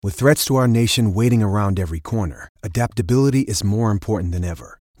With threats to our nation waiting around every corner, adaptability is more important than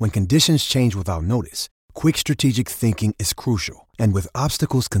ever. When conditions change without notice, quick strategic thinking is crucial. And with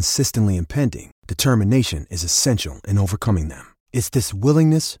obstacles consistently impending, determination is essential in overcoming them. It's this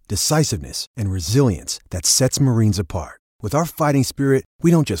willingness, decisiveness, and resilience that sets Marines apart. With our fighting spirit, we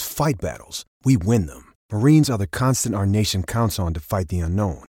don't just fight battles, we win them. Marines are the constant our nation counts on to fight the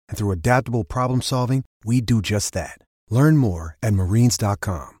unknown. And through adaptable problem solving, we do just that. Learn more at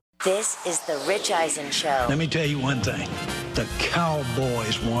marines.com. This is the Rich Eisen Show. Let me tell you one thing. The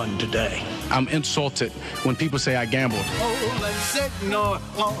Cowboys won today. I'm insulted when people say I gambled. Oh, let's ignore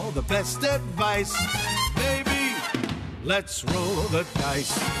all the best advice. Baby, let's roll the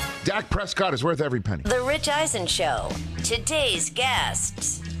dice. Dak Prescott is worth every penny. The Rich Eisen Show. Today's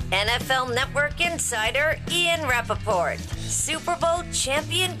guests. NFL Network insider Ian Rapoport, Super Bowl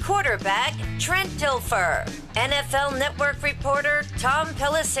champion quarterback Trent Dilfer, NFL Network reporter Tom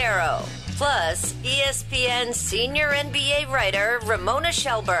Pelissero, plus ESPN senior NBA writer Ramona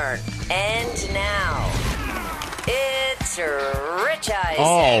Shelburne. And now, it's Rich Eisen.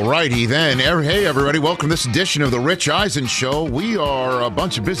 All righty then. Hey, everybody. Welcome to this edition of the Rich Eisen Show. We are a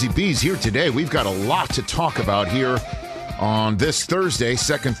bunch of busy bees here today. We've got a lot to talk about here on this Thursday,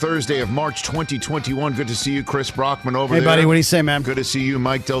 second Thursday of March 2021. Good to see you, Chris Brockman over there. Hey, buddy, what do you say, man? Good to see you,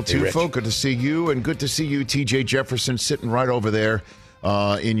 Mike Del Tufo. Good to see you, and good to see you, TJ Jefferson, sitting right over there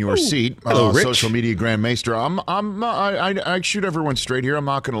in your seat. Hello, Rich. Social media Grand Maester. I shoot everyone straight here. I'm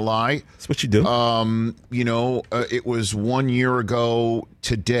not going to lie. That's what you do. It was 1 year ago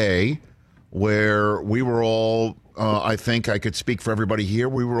today where we were all, I think I could speak for everybody here,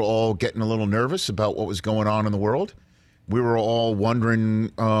 we were all getting a little nervous about what was going on in the world. We were all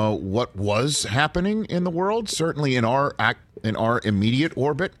wondering what was happening in the world, certainly in our immediate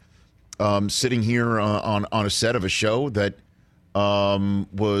orbit, sitting here on a set of a show that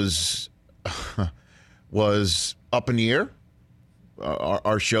was up in the air.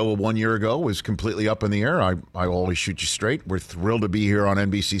 Our show 1 year ago was completely up in the air. I always shoot you straight. We're thrilled to be here on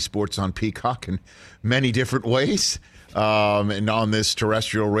NBC Sports on Peacock in many different ways. And on this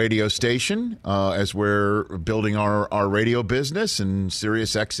terrestrial radio station, as we're building our radio business, and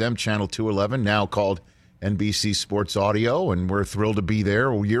Sirius XM Channel 211, now called NBC Sports Audio, and we're thrilled to be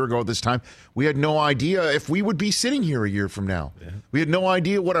there. A year ago at this time, we had no idea if we would be sitting here a year from now. Yeah. We had no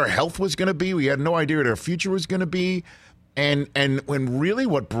idea what our health was going to be. We had no idea what our future was going to be. And when really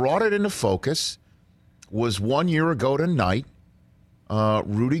what brought it into focus was 1 year ago tonight,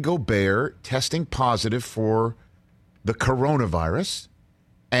 Rudy Gobert testing positive for the coronavirus,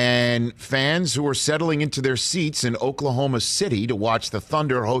 and fans who were settling into their seats in Oklahoma City to watch the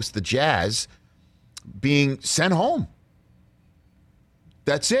Thunder host the Jazz being sent home.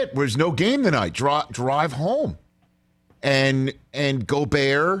 That's it. There's no game tonight. Drive home. And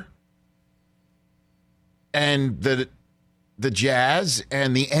Gobert and the Jazz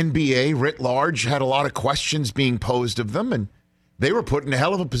and the NBA writ large had a lot of questions being posed of them, and they were put in a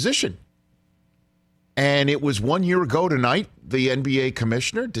hell of a position. And it was 1 year ago tonight, the NBA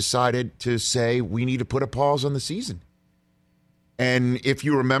commissioner decided to say, we need to put a pause on the season. And if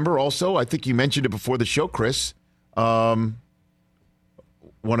you remember also, I think you mentioned it before the show, Chris, one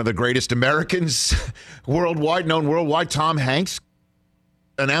of the greatest Americans known worldwide, Tom Hanks,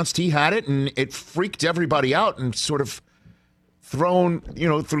 announced he had it, and it freaked everybody out and sort of thrown,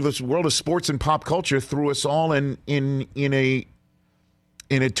 through this world of sports and pop culture, threw us all in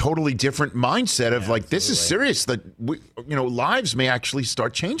a totally different mindset of this is serious, that lives may actually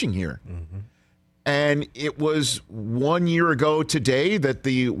start changing here. Mm-hmm. And it was 1 year ago today that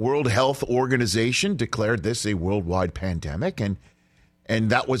the World Health Organization declared this a worldwide pandemic. And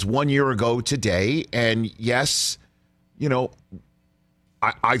that was 1 year ago today. And yes,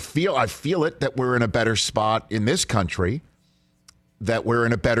 I feel it that we're in a better spot in this country, that we're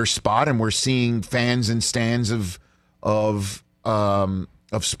in a better spot, and we're seeing fans and stands of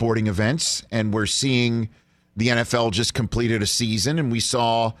sporting events, and we're seeing the NFL just completed a season, and we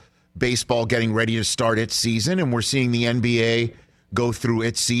saw baseball getting ready to start its season, and we're seeing the NBA go through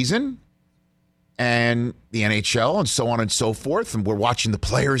its season, and the NHL, and so on and so forth, and we're watching the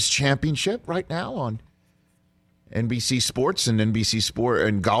Players' Championship right now on NBC Sports and NBC Sport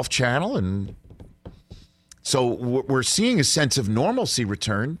and Golf Channel, and so we're seeing a sense of normalcy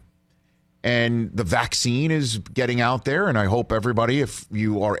return. And the vaccine is getting out there, and I hope everybody, if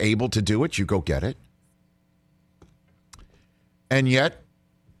you are able to do it, you go get it. And yet,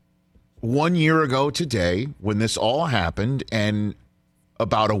 1 year ago today, when this all happened, and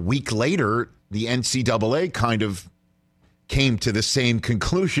about a week later, the NCAA kind of came to the same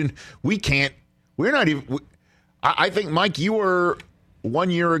conclusion. I think, Mike, you were 1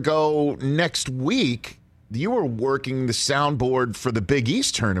 year ago next week, you were working the soundboard for the Big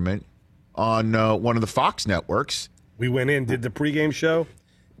East tournament on one of the Fox networks. We went in, did the pregame show,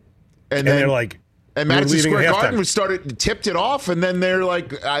 and they're like, and Madison Square Garden tipped it off, and then they're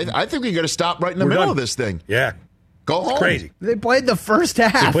like, I think we got to stop right in the middle of this thing. Yeah. Go home. It's crazy. They played the first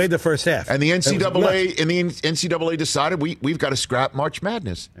half. And the NCAA decided we've got to scrap March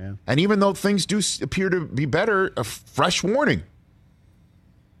Madness. Yeah. And even though things do appear to be better, a fresh warning.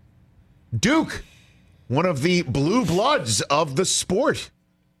 Duke, one of the blue bloods of the sport,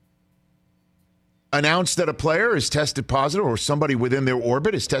 announced that a player is tested positive, or somebody within their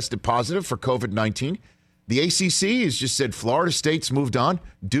orbit is tested positive for COVID-19. The ACC has just said Florida State's moved on,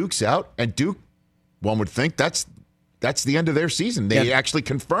 Duke's out, and Duke, one would think that's the end of their season. They actually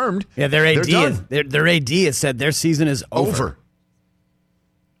confirmed. Yeah, their AD has said their season is over.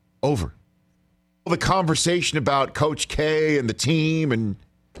 Over. The conversation about Coach K and the team, and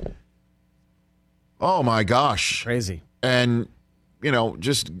oh my gosh, crazy. And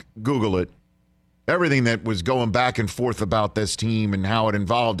just Google it. Everything that was going back and forth about this team and how it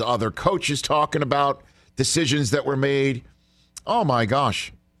involved other coaches talking about decisions that were made. Oh, my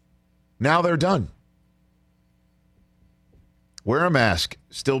gosh. Now they're done. Wear a mask.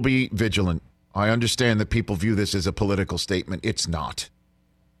 Still be vigilant. I understand that people view this as a political statement. It's not.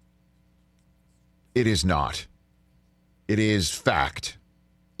 It is not. It is fact.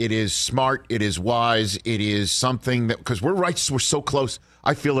 It is smart. It is wise. It is something that, because we're so close.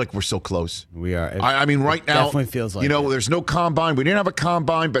 I feel like we're so close. We are. I mean, right now, definitely feels like there's no combine. We didn't have a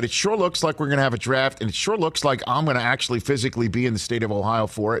combine, but it sure looks like we're going to have a draft, and it sure looks like I'm going to actually physically be in the state of Ohio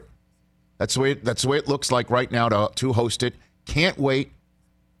for it. That's the way it looks like right now to host it. Can't wait.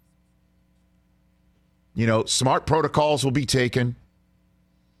 Smart protocols will be taken,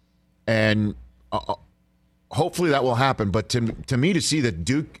 and hopefully that will happen. But to me, to see that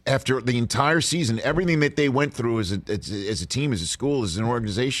Duke, after the entire season, everything that they went through as a team, as a school, as an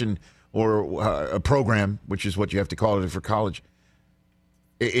organization, or a program, which is what you have to call it for college,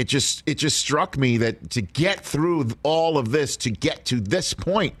 it just struck me that to get through all of this, to get to this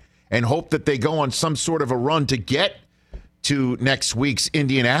point, and hope that they go on some sort of a run to get to next week's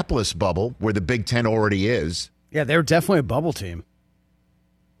Indianapolis bubble, where the Big Ten already is. Yeah, they're definitely a bubble team.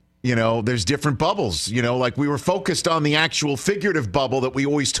 There's different bubbles. Like we were focused on the actual figurative bubble that we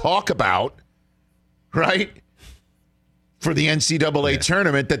always talk about, right? For the NCAA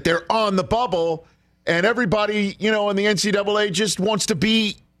tournament, that they're on the bubble, and everybody, in the NCAA just wants to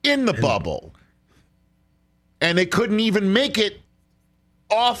be in the bubble. And they couldn't even make it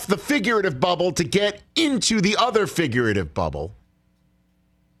off the figurative bubble to get into the other figurative bubble.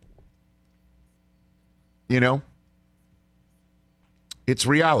 It's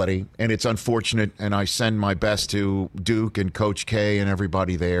reality, and it's unfortunate, and I send my best to Duke and Coach K and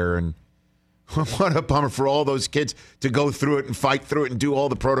everybody there. And what a bummer for all those kids to go through it and fight through it and do all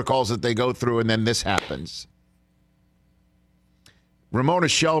the protocols that they go through, and then this happens. Ramona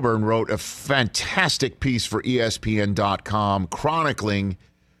Shelburne wrote a fantastic piece for ESPN.com chronicling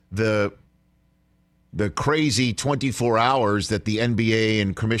the crazy 24 hours that the NBA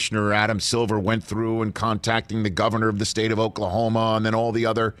and Commissioner Adam Silver went through in contacting the governor of the state of Oklahoma and then all the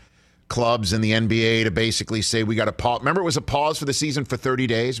other clubs in the NBA to basically say we got to pause. Remember, it was a pause for the season for 30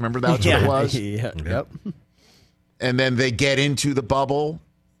 days. Remember that's what it was? Yeah. Yep. And then they get into the bubble.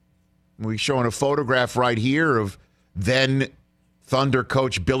 We're showing a photograph right here of then Thunder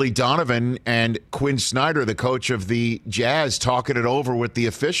coach Billy Donovan and Quinn Snyder, the coach of the Jazz, talking it over with the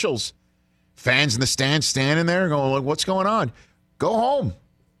officials. Fans in the stands standing there going, what's going on? Go home.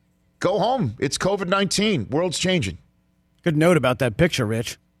 Go home. It's COVID-19. World's changing. Good note about that picture,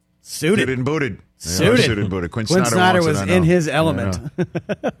 Rich. Suited and booted. Suited and booted. Quinn Snyder was in his element.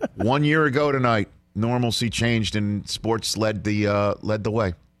 1 year ago tonight, normalcy changed and sports led the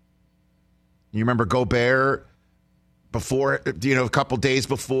way. You remember Gobert before, a couple days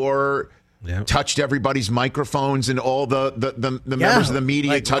before, touched everybody's microphones, and all the members of the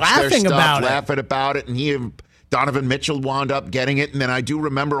media touched their stuff, laughing about it, and Donovan Mitchell wound up getting it. And then I do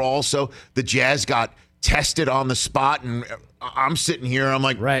remember also the Jazz got tested on the spot, and I'm sitting here, I'm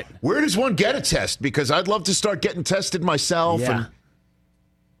like, where does one get a test? Because I'd love to start getting tested myself. Yeah. And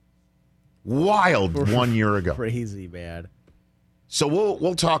wild 1 year ago. Crazy, man. So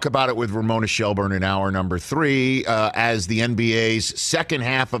we'll talk about it with Ramona Shelburne in hour number 3 as the NBA's second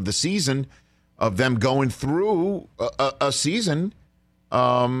half of the season, of them going through a season.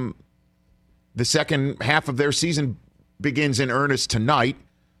 The second half of their season begins in earnest tonight.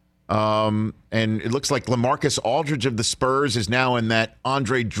 And it looks like LaMarcus Aldridge of the Spurs is now in that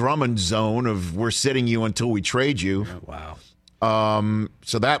Andre Drummond zone of we're sitting you until we trade you. Wow.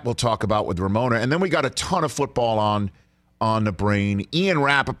 So that we'll talk about with Ramona. And then we got a ton of football on the brain. Ian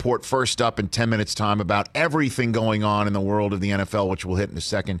Rapoport first up in 10 minutes' time about everything going on in the world of the NFL, which we'll hit in a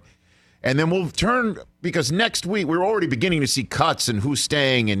second. And then we'll turn, because next week we're already beginning to see cuts and who's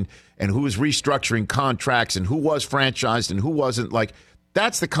staying and who's restructuring contracts and who was franchised and who wasn't. Like,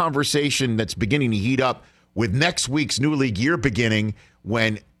 that's the conversation that's beginning to heat up with next week's new league year beginning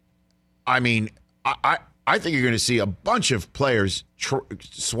when, I think you're going to see a bunch of players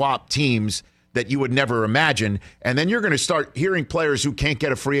swap teams that you would never imagine. And then you're going to start hearing players who can't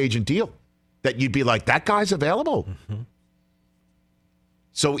get a free agent deal that you'd be like, that guy's available. Mm-hmm.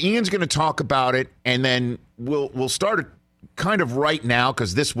 So Ian's going to talk about it, and then we'll start it kind of right now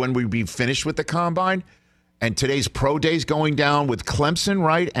because when we'll be finished with the Combine. And today's pro day's going down with Clemson,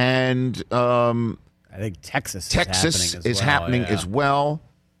 right? And I think Texas is happening as well.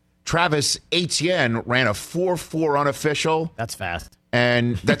 Travis Etienne ran a 4.4 unofficial. That's fast.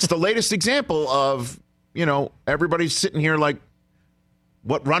 And that's the latest example of, everybody's sitting here like,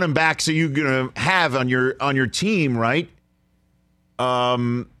 what running backs are you going to have on your team, right?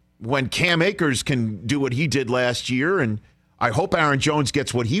 When Cam Akers can do what he did last year, and I hope Aaron Jones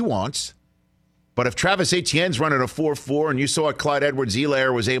gets what he wants. But if Travis Etienne's running a 4.4, and you saw what Clyde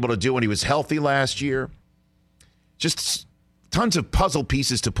Edwards-Helaire was able to do when he was healthy last year, just tons of puzzle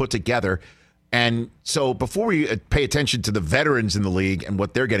pieces to put together. And so before we pay attention to the veterans in the league and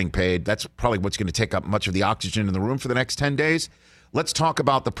what they're getting paid, that's probably what's going to take up much of the oxygen in the room for the next 10 days. Let's talk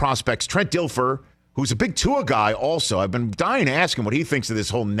about the prospects. Trent Dilfer, who's a big Tua guy also. I've been dying to ask him what he thinks of this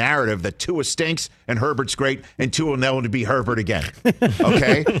whole narrative that Tua stinks and Herbert's great and Tua will never be Herbert again.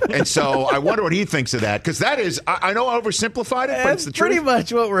 Okay? And so I wonder what he thinks of that, because that is, I know I oversimplified it, but it's the truth. Pretty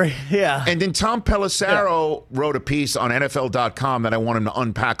much what yeah. And then Tom Pelissero wrote a piece on NFL.com that I want him to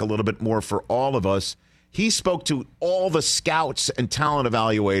unpack a little bit more for all of us. He spoke to all the scouts and talent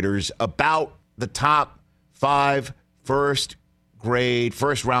evaluators about the top 5 first-round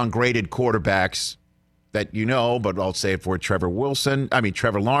graded quarterbacks that but I'll say it for Trevor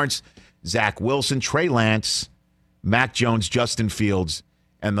Lawrence, Zach Wilson, Trey Lance, Mac Jones, Justin Fields,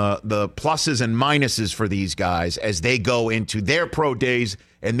 and the pluses and minuses for these guys as they go into their pro days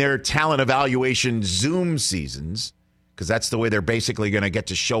and their talent evaluation Zoom seasons, because that's the way they're basically going to get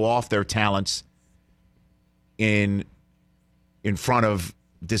to show off their talents in front of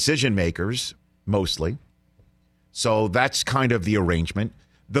decision makers, mostly. So that's kind of the arrangement.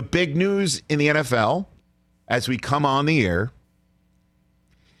 The big news in the NFL as we come on the air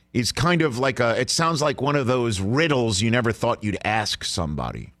is kind of like it sounds like one of those riddles you never thought you'd ask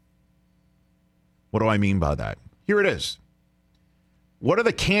somebody. What do I mean by that? Here it is. What do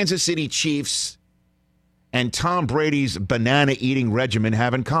the Kansas City Chiefs and Tom Brady's banana-eating regimen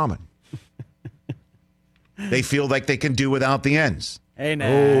have in common? They feel like they can do without the ends. Hey, now.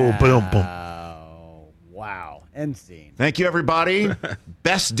 Oh, boom, boom. Wow. End scene. Thank you, everybody.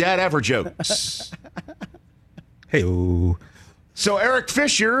 Best dad ever jokes. Hey-oh. So Eric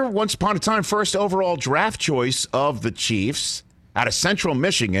Fisher, once upon a time, first overall draft choice of the Chiefs out of Central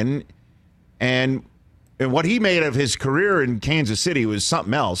Michigan. And what he made of his career in Kansas City was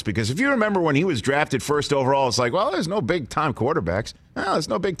something else. Because if you remember when he was drafted first overall, it's like, well, there's no big-time quarterbacks. Well, there's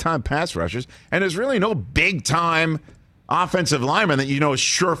no big-time pass rushers. And there's really no big-time offensive lineman that is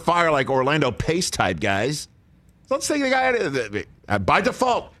surefire like Orlando Pace type guys. So let's take the guy by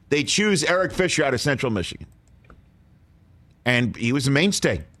default. They choose Eric Fisher out of Central Michigan. And he was a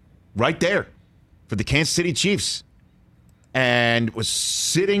mainstay right there for the Kansas City Chiefs and was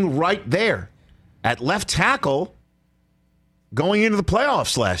sitting right there at left tackle going into the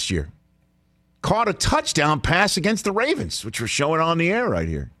playoffs last year. Caught a touchdown pass against the Ravens, which we're showing on the air right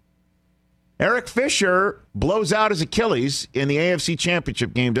here. Eric Fisher blows out his Achilles in the AFC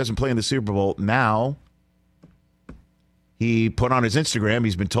Championship game, doesn't play in the Super Bowl. Now, he put on his Instagram,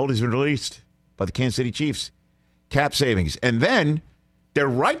 he's been told he's been released by the Kansas City Chiefs. Cap savings. And then their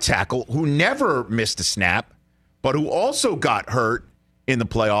right tackle, who never missed a snap, but who also got hurt in the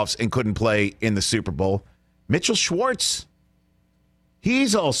playoffs and couldn't play in the Super Bowl, Mitchell Schwartz.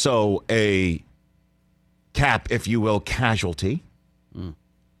 He's also a cap, if you will, casualty.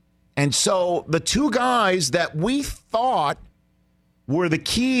 And so the two guys that we thought were the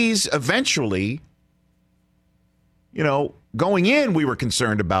keys eventually, going in, we were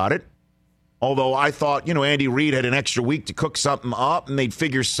concerned about it. Although I thought, Andy Reid had an extra week to cook something up and they'd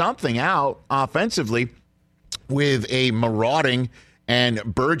figure something out offensively with a marauding and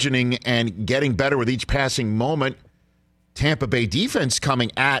burgeoning and getting better with each passing moment Tampa Bay defense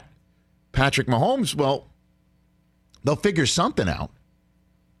coming at Patrick Mahomes. Well, they'll figure something out.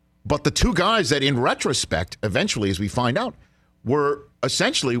 But the two guys that, in retrospect, eventually, as we find out, were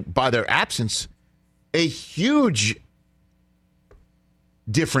essentially, by their absence, a huge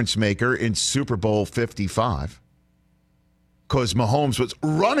difference maker in Super Bowl 55 because Mahomes was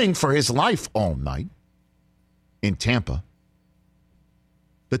running for his life all night in Tampa.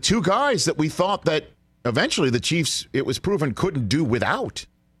 The two guys that we thought that eventually the Chiefs, it was proven, couldn't do without,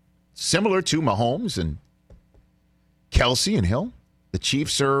 similar to Mahomes and Kelsey and Hill, the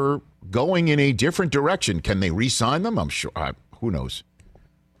Chiefs are going in a different direction. Can they re-sign them? I'm sure. Who knows?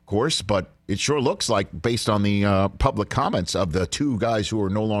 Of course, but it sure looks like, based on the public comments of the two guys who are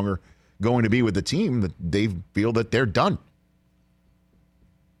no longer going to be with the team, that they feel that they're done.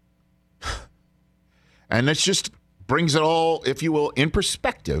 And this just brings it all, if you will, in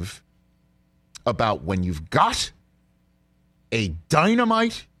perspective about when you've got a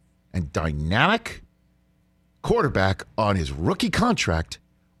dynamite and dynamic quarterback on his rookie contract.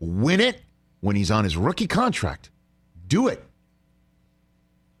 Win it when he's on his rookie contract. Do it.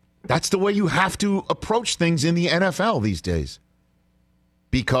 That's the way you have to approach things in the NFL these days.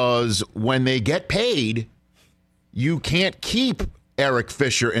 Because when they get paid, you can't keep Eric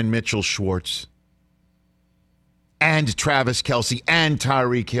Fisher and Mitchell Schwartz and Travis Kelce and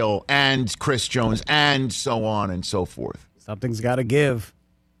Tyreek Hill and Chris Jones and so on and so forth. Something's got to give.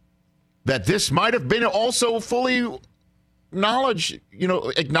 That this might have been also fully acknowledged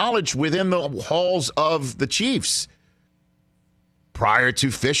within the halls of the Chiefs prior to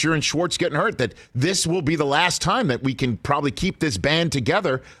Fisher and Schwartz getting hurt, that this will be the last time that we can probably keep this band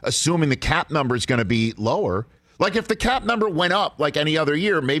together, assuming the cap number is going to be lower. Like if the cap number went up like any other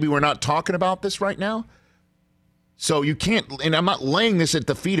year, maybe we're not talking about this right now. So you can't, and I'm not laying this at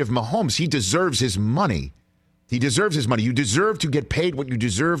the feet of Mahomes. He deserves his money. He deserves his money. You deserve to get paid what you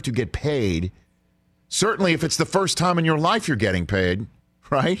deserve to get paid. Certainly if it's the first time in your life you're getting paid,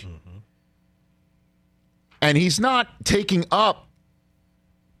 right? Mm-hmm. And he's not taking up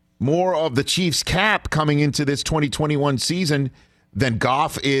more of the Chiefs' cap coming into this 2021 season than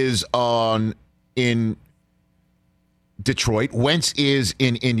Goff is in Detroit. Wentz is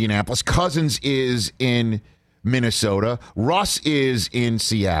in Indianapolis. Cousins is in Minnesota. Russ is in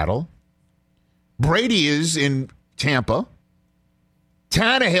Seattle. Brady is in Tampa.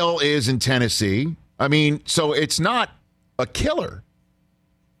 Tannehill is in Tennessee. I mean, so it's not a killer.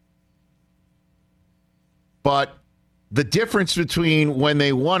 But the difference between when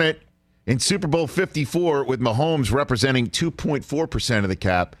they won it in Super Bowl 54 with Mahomes representing 2.4% of the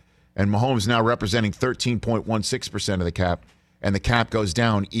cap and Mahomes now representing 13.16% of the cap, and the cap goes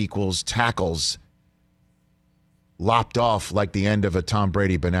down equals tackles lopped off like the end of a Tom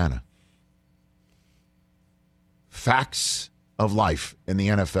Brady banana. Facts of life in the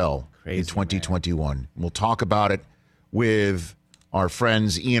NFL in 2021. Man. We'll talk about it with our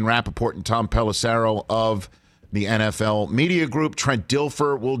friends Ian Rapoport and Tom Pelissero of the NFL Media Group. Trent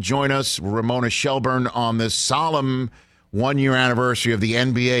Dilfer will join us. Ramona Shelburne on this solemn one-year anniversary of the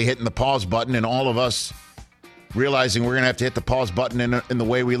NBA hitting the pause button, and all of us realizing we're going to have to hit the pause button in the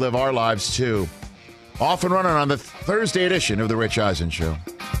way we live our lives, too. Off and running on the Thursday edition of The Rich Eisen Show.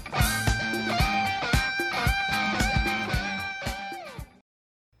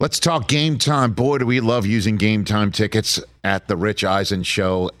 Let's talk Game Time. Boy, do we love using Game Time tickets at the Rich Eisen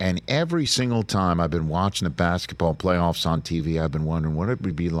Show. And every single time I've been watching the basketball playoffs on TV, I've been wondering what it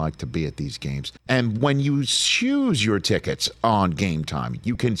would be like to be at these games. And when you choose your tickets on Game Time,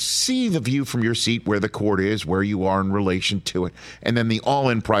 you can see the view from your seat where the court is, where you are in relation to it. And then the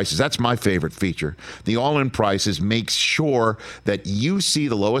all-in prices. That's my favorite feature. The all-in prices makes sure that you see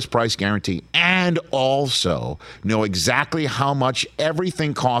the lowest price guarantee and also know exactly how much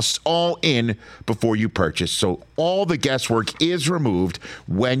everything costs all in before you purchase. So all the guesswork is removed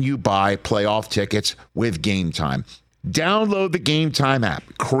when you buy playoff tickets with Game Time. Download the Game Time app,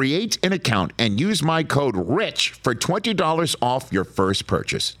 create an account, and use my code RICH for $20 off your first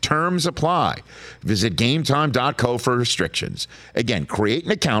purchase. Terms apply. Visit GameTime.co for restrictions. Again, create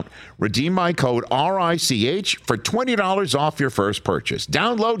an account, redeem my code RICH for $20 off your first purchase.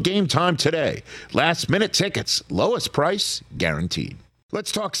 Download Game Time today. Last minute tickets, lowest price guaranteed.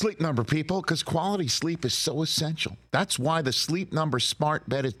 Let's talk Sleep Number, people, because quality sleep is so essential. That's why the Sleep Number Smart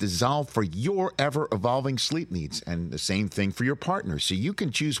Bed is designed for your ever-evolving sleep needs, and the same thing for your partner, so you can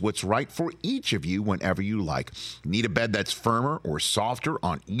choose what's right for each of you whenever you like. Need a bed that's firmer or softer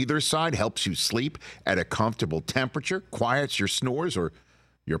on either side, helps you sleep at a comfortable temperature, quiets your snores or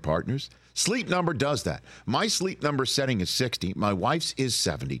your partner's? Sleep Number does that. My Sleep Number setting is 60. My wife's is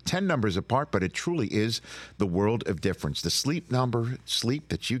 70. 10 numbers apart, but it truly is the world of difference. The Sleep Number sleep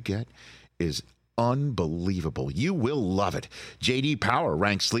that you get is unbelievable. You will love it. J.D. Power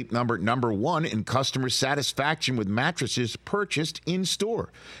ranks Sleep Number number 1 in customer satisfaction with mattresses purchased in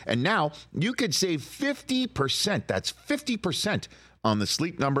store. And now you could save 50%. That's 50% on the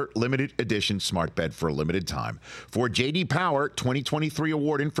Sleep Number limited edition smart bed for a limited time. For J.D. Power 2023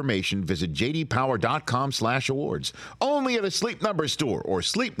 award information, visit jdpower.com/awards. Only at a Sleep Number store or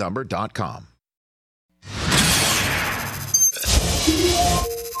sleepnumber.com.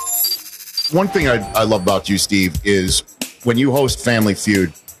 One thing I love about you, Steve, is when you host Family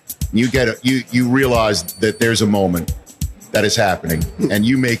Feud, you realize that there's a moment that is happening, and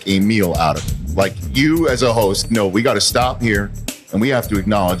you make a meal out of it. Like, you as a host, no, we got to stop here, and we have to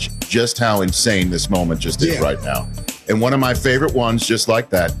acknowledge just how insane this moment just is right now. And one of my favorite ones, just like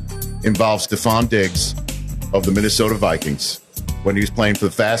that, involves Stephon Diggs of the Minnesota Vikings when he was playing for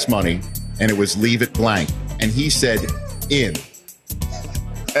the Fast Money, and it was leave it blank. And he said, in.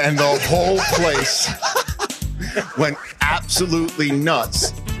 And the whole place went absolutely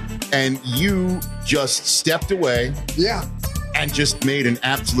nuts. And you just stepped away. Yeah. And just made an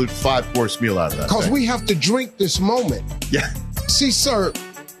absolute 5-course meal out of that. Because we have to drink this moment. Yeah. See, sir,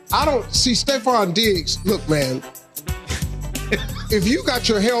 I don't see Stephon Diggs. Look, man, if you got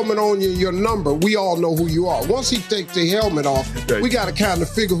your helmet on you, your number, we all know who you are. Once he takes the helmet off, we got to kind of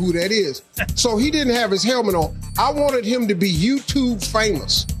figure who that is. So he didn't have his helmet on. I wanted him to be YouTube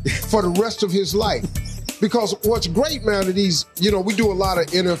famous for the rest of his life. Because what's great, man, are these, we do a lot of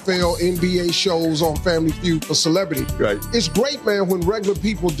NFL, NBA shows on Family Feud for celebrity. Right. It's great, man, when regular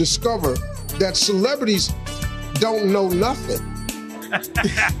people discover that celebrities don't know nothing.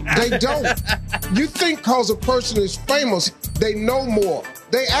 They don't. You think because a person is famous, they know more.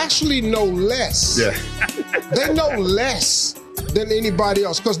 They actually know less. Yeah. They know less than anybody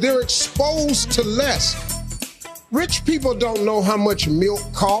else because they're exposed to less. Rich people don't know how much milk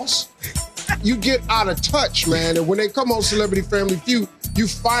costs. You get out of touch, man. And when they come on Celebrity Family Feud, you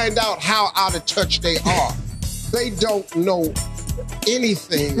find out how out of touch they are. They don't know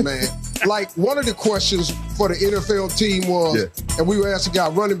anything, man. Like, one of the questions for the NFL team was, and we were asked a guy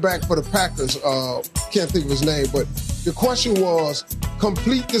running back for the Packers, can't think of his name, but the question was,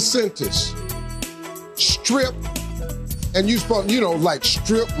 complete the sentence. Strip, and you supposed, like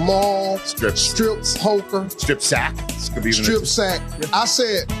strip mall, strip poker, strip sack. This could be strip sack. I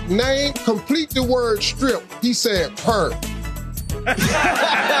said, complete the word strip. He said, per.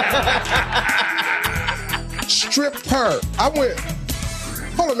 Strip per. I went,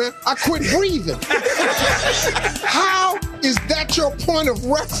 hold on, man. I quit breathing. How is that your point of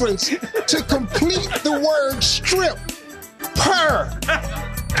reference to complete the word strip? Per.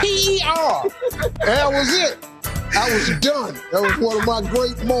 P-E-R. That was it. I was done. That was one of my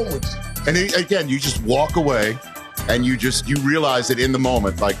great moments. And again, you just walk away and you realize it in the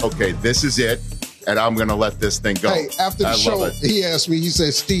moment, like, okay, this is it, and I'm going to let this thing go. Hey, after the show, he asked me, he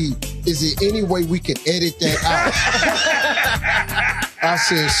said, Steve, is there any way we can edit that out? I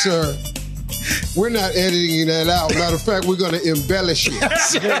said, sir, we're not editing that out. Matter of fact, we're going to embellish it.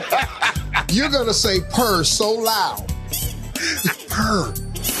 You're going to say purr so loud. Purr.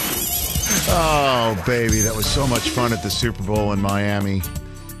 Oh, baby, that was so much fun at the Super Bowl in Miami.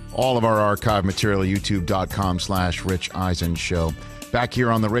 All of our archive material, youtube.com/Rich Eisen Show. Back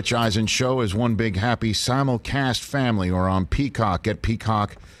here on the Rich Eisen Show is one big happy simulcast family, or on Peacock. Get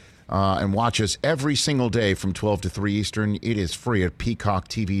Peacock and watch us every single day from 12 to 3 Eastern. It is free at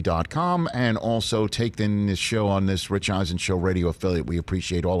peacocktv.com. And also take in this show on this Rich Eisen Show radio affiliate. We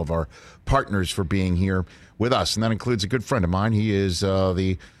appreciate all of our partners for being here with us. And that includes a good friend of mine. He is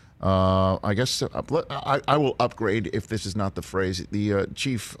I guess I will upgrade, if this is not the phrase, the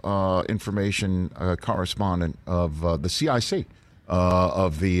chief information correspondent of the CIC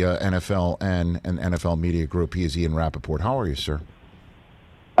of the NFL and NFL Media Group. He is Ian Rapoport. How are you, sir?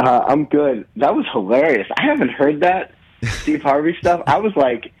 I'm good. That was hilarious. I haven't heard that Steve Harvey stuff. I was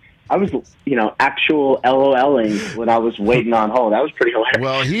actual LOLing when I was waiting on hold. That was pretty hilarious.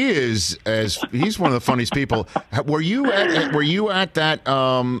 Well, he's one of the funniest people. Were you at that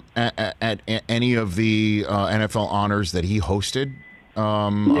at any of the NFL honors that he hosted?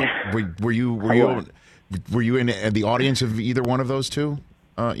 Were you in the audience of either one of those two,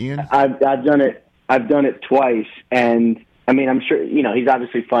 Ian? I've done it. I've done it twice, and I mean, I'm sure he's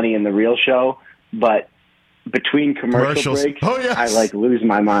obviously funny in the real show, but between commercial breaks, I lose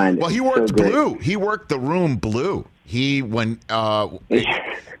my mind. Well, he worked blue. He worked the room blue. He went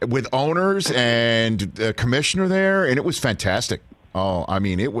with owners and the commissioner there, and it was fantastic. Oh, I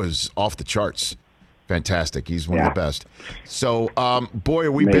mean, it was off the charts. Fantastic. He's one of the best. So, boy,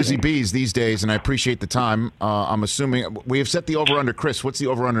 are we busy bees these days, and I appreciate the time. I'm assuming we have set the over-under. Chris, what's the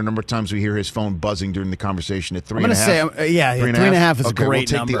over-under number of times we hear his phone buzzing during the conversation at 3.5? I'm going to say, 3.5 is a great we'll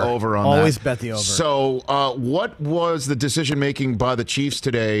take number. The over on Always that. bet the over. So, what was the decision-making by the Chiefs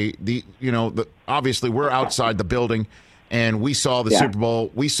today? Obviously, we're outside the building, and we saw the Super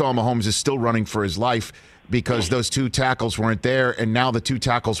Bowl. We saw Mahomes is still running for his life because those two tackles weren't there, and now the two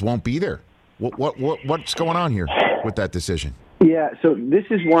tackles won't be there. What's going on here with that decision? Yeah, so this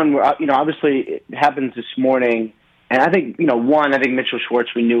is one where, obviously it happens this morning. And I think, I think Mitchell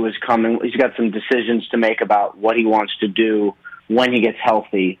Schwartz we knew was coming. He's got some decisions to make about what he wants to do when he gets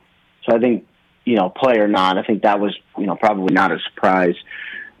healthy. So I think, play or not, I think that was, probably not a surprise.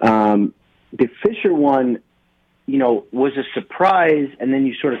 The Fisher one, was a surprise. And then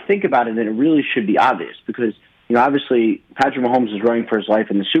you sort of think about it and it really should be obvious because, obviously Patrick Mahomes is running for his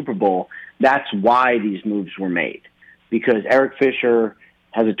life in the Super Bowl. That's why these moves were made, because Eric Fisher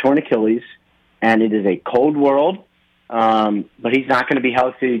has a torn Achilles, and it is a cold world, but he's not going to be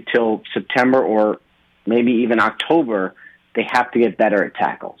healthy till September or maybe even October. They have to get better at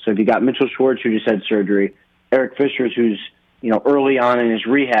tackle. So if you got Mitchell Schwartz, who just had surgery, Eric Fisher, who's early on in his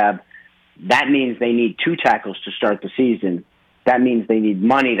rehab, that means they need two tackles to start the season. That means they need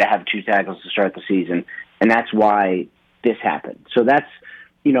money to have two tackles to start the season, and that's why this happened. So that's,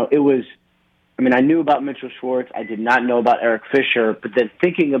 it was... I knew about Mitchell Schwartz. I did not know about Eric Fisher. But then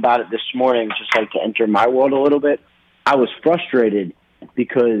thinking about it this morning, just like to enter my world a little bit, I was frustrated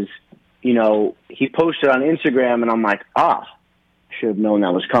because, he posted on Instagram, and I'm like, should have known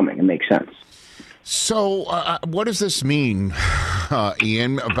that was coming. It makes sense. So what does this mean,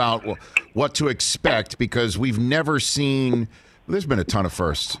 Ian, about what to expect? Because we've never seen – there's been a ton of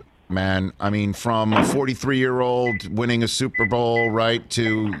firsts. Man, from a 43-year-old winning a Super Bowl,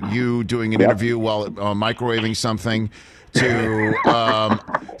 to you doing an interview while microwaving something, to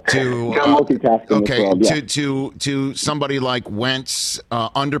somebody like Wentz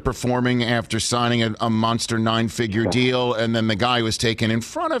underperforming after signing a monster 9-figure deal, and then the guy who was taken in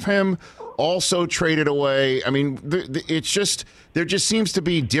front of him also traded away. It's just there just seems to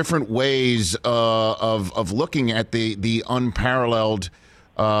be different ways of looking at the unparalleled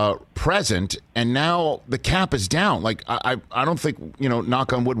present, and now the cap is down. I don't think,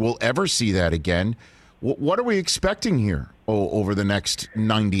 knock on wood, we'll ever see that again. What are we expecting here over the next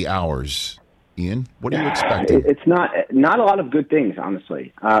 90 hours, Ian? What are you expecting? It's not a lot of good things,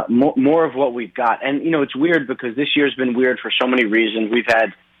 honestly. More of what we've got. And, it's weird because this year's been weird for so many reasons. We've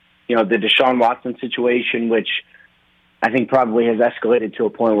had, the Deshaun Watson situation, which I think probably has escalated to a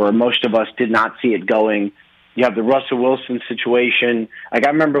point where most of us did not see it going. You have the Russell Wilson situation. I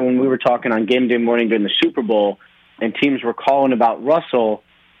remember when we were talking on game day morning during the Super Bowl, and teams were calling about Russell,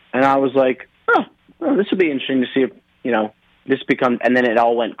 and I was like, this would be interesting to see if, this becomes, and then it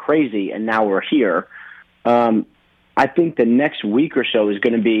all went crazy, and now we're here. I think the next week or so is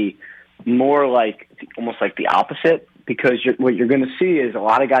going to be more almost like the opposite, because what you're going to see is a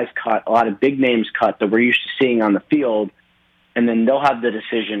lot of guys cut, a lot of big names cut that we're used to seeing on the field. And then they'll have the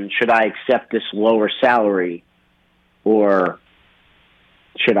decision, should I accept this lower salary or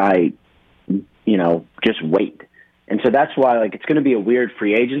should I, just wait? And so that's why, it's going to be a weird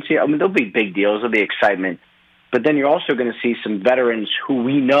free agency. There'll be big deals, there'll be excitement. But then you're also going to see some veterans who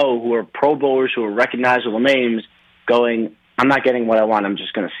we know, who are Pro Bowlers, who are recognizable names, going, I'm not getting what I want, I'm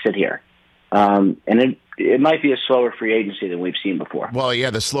just going to sit here. And it might be a slower free agency than we've seen before. Well,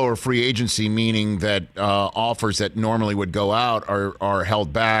 yeah, the slower free agency, meaning that offers that normally would go out are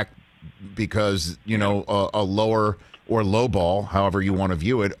held back because, a lower or low ball, however you want to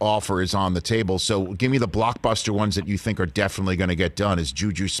view it, offer is on the table. So give me the blockbuster ones that you think are definitely going to get done. Is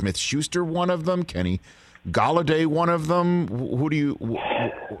JuJu Smith-Schuster one of them? Kenny Galladay one of them? Who do you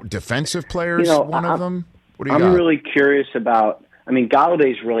 – defensive players one of them? What do you got? I'm really curious about –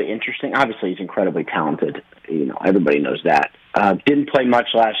 Galladay's really interesting. Obviously, he's incredibly talented. Everybody knows that. Didn't play much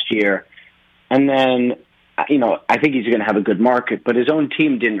last year. And then, I think he's going to have a good market, but his own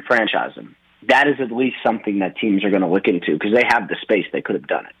team didn't franchise him. That is at least something that teams are going to look into because they have the space. They could have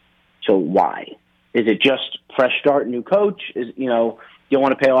done it. So why? Is it just fresh start, new coach? You don't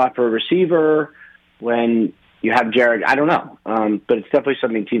want to pay a lot for a receiver when you have Jared? I don't know. But it's definitely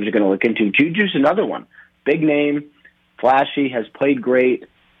something teams are going to look into. JuJu's another one. Big name. Flashy, has played great,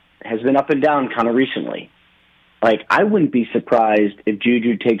 has been up and down kind of recently. I wouldn't be surprised if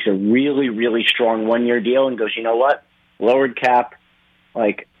JuJu takes a really, really strong one-year deal and goes, you know what, lowered cap,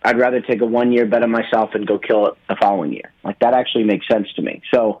 I'd rather take a 1-year bet on myself and go kill it the following year. That actually makes sense to me.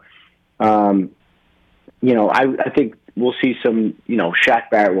 So, I think we'll see some. Shaq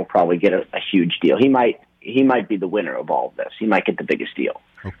Barrett will probably get a huge deal. He might be the winner of all of this. He might get the biggest deal.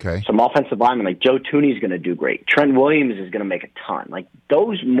 Okay. Some offensive linemen like Joe Tooney's going to do great. Trent Williams is going to make a ton. Like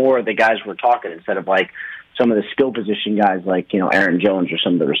those more are the guys we're talking instead of like some of the skill position guys like Aaron Jones or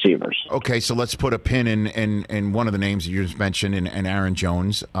some of the receivers. Okay, so let's put a pin in one of the names that you just mentioned, in Aaron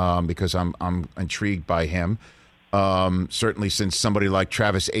Jones, because I'm intrigued by him. Certainly, since somebody like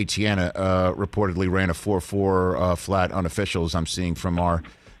Travis Etienne reportedly ran a 4.4 flat unofficials, I'm seeing from our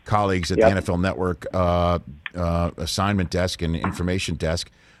colleagues at the NFL Network assignment desk and information desk.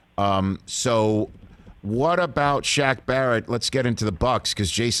 So what about Shaq Barrett? Let's get into the Bucs, because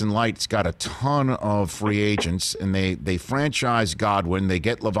Jason Light's got a ton of free agents, and they franchise Godwin. They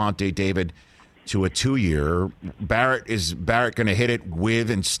get Levante David to a 2-year. Is Barrett going to hit it with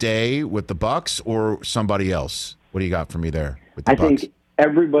and stay with the Bucs or somebody else? What do you got for me there with the Bucs? I think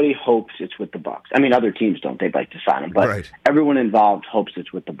everybody hopes it's with the Bucs. I mean, other teams don't. They'd like to sign him, but everyone involved hopes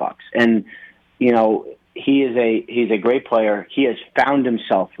it's with the Bucs. And he's a great player. He has found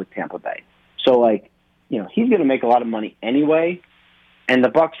himself with Tampa Bay. So he's going to make a lot of money anyway, and the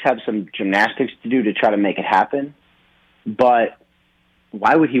Bucs have some gymnastics to do to try to make it happen. But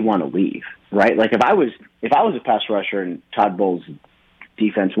why would he want to leave, right? Like if I was a pass rusher and Todd Bowles'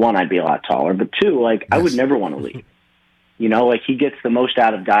 defense, one, I'd be a lot taller, but two, I would never want to leave. He gets the most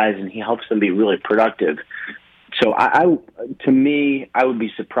out of guys and he helps them be really productive. So to me, I would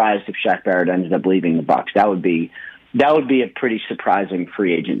be surprised if Shaq Barrett ended up leaving the Bucs. That would be a pretty surprising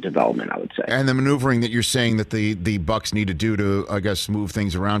free agent development, I would say. And the maneuvering that you're saying that the Bucs need to do to, I guess, move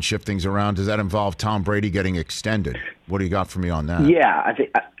things around, shift things around, does that involve Tom Brady getting extended? What do you got for me on that?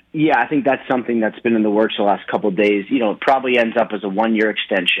 Yeah, I think that's something that's been in the works the last couple of days. It probably ends up as a 1-year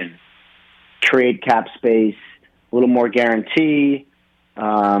extension, trade cap space, a little more guarantee, give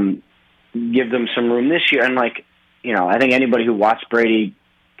them some room this year. And I think anybody who watched Brady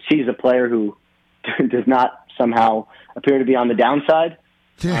sees a player who does not somehow appear to be on the downside.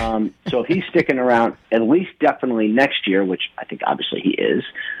 So if he's sticking around at least definitely next year, which I think obviously he is,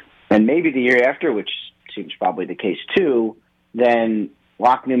 and maybe the year after, which seems probably the case too, then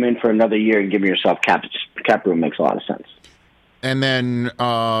locking him in for another year and giving yourself cap room makes a lot of sense. And then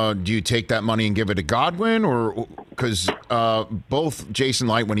do you take that money and give it to Godwin? Or because both Jason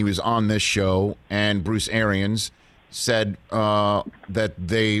Light, when he was on this show, and Bruce Arians said that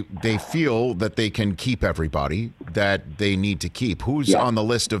they feel that they can keep everybody that they need to keep. Who's on the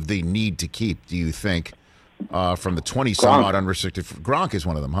list of the need to keep, do you think, from the 20-some-odd unrestricted? Gronk is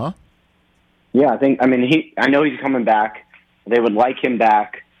one of them, huh? Yeah, I know he's coming back. They would like him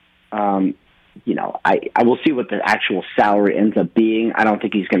back. I will see what the actual salary ends up being. I don't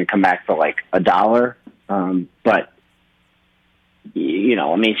think he's going to come back for $1. But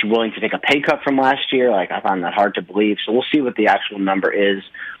is he willing to take a pay cut from last year? I find that hard to believe. So we'll see what the actual number is.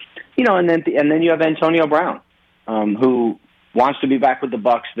 And then you have Antonio Brown, who wants to be back with the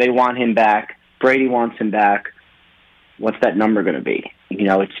Bucs. They want him back. Brady wants him back. What's that number going to be?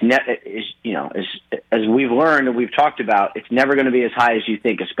 As we've learned and we've talked about, it's never going to be as high as you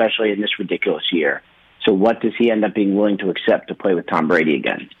think, especially in this ridiculous year. So what does he end up being willing to accept to play with Tom Brady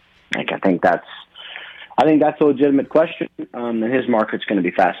again? I think that's a legitimate question, and his market's going to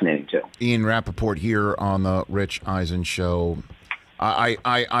be fascinating too. Ian Rapoport here on the Rich Eisen Show.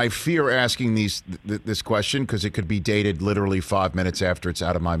 I fear asking this question because it could be dated literally 5 minutes after it's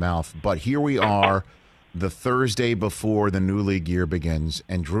out of my mouth. But here we are, the Thursday before the new league year begins,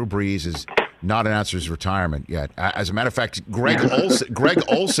 and Drew Brees is not announced his retirement yet. As a matter of fact, Greg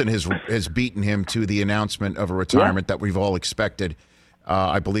Olsen has beaten him to the announcement of a retirement that we've all expected.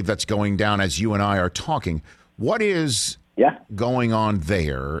 I believe that's going down as you and I are talking. What is going on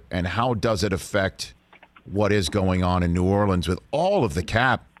there, and how does it affect what is going on in New Orleans with all of the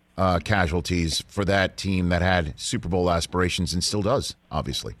cap casualties for that team that had Super Bowl aspirations and still does,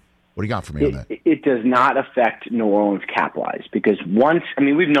 obviously? What do you got for me on that? It does not affect New Orleans cap-wise because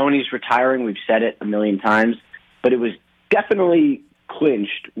we've known he's retiring. We've said it a million times, but it was definitely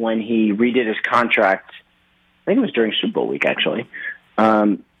clinched when he redid his contract. I think it was during Super Bowl week, actually,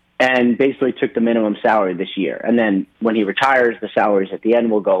 and basically took the minimum salary this year. And then when he retires, the salaries at the end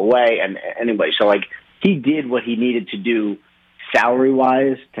will go away. And anyway, so he did what he needed to do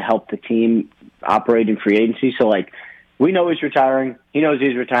salary-wise to help the team operate in free agency. So we know he's retiring. He knows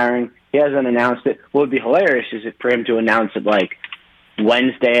he's retiring. He hasn't announced it. What would be hilarious is for him to announce it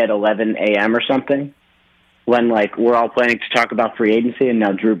Wednesday at 11 a.m. or something, when we're all planning to talk about free agency, and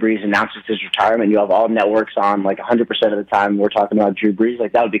now Drew Brees announces his retirement. You have all networks on 100% of the time we're talking about Drew Brees.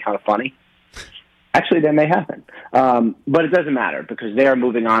 That would be kind of funny. Actually, that may happen. But it doesn't matter because they are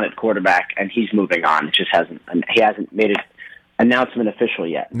moving on at quarterback, and he's moving on. It just he hasn't made an announcement official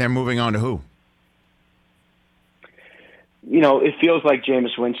yet. And they're moving on to who? It feels like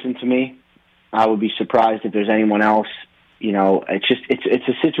Jameis Winston to me. I would be surprised if there's anyone else. It's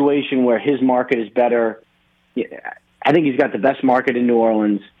a situation where his market is better. I think he's got the best market in New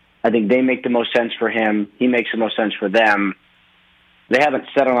Orleans. I think they make the most sense for him. He makes the most sense for them. They haven't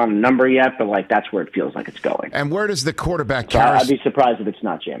settled on a number yet, but that's where it feels like it's going. And where does the quarterback carousel? I'd be surprised if it's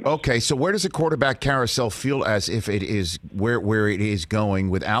not Jameis. Okay, so where does the quarterback carousel feel as if it is where it is going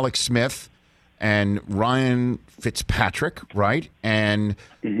with Alex Smith and Ryan Fitzpatrick, right? And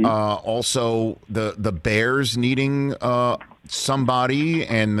also the Bears needing somebody,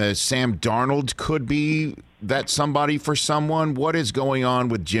 and the Sam Darnold could be that somebody for someone. What is going on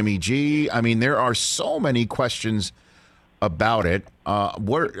with Jimmy G? I mean, there are so many questions about it.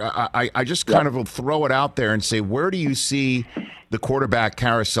 I just kind of will throw it out there and say, where do you see the quarterback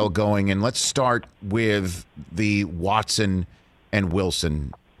carousel going? And let's start with the Watson and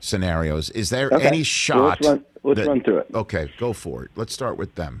Wilson scenarios. Is there any shot? Let's run through it. Okay, go for it. Let's start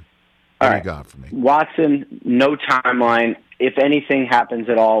with them. All what right. do you got for me? Watson, no timeline. If anything happens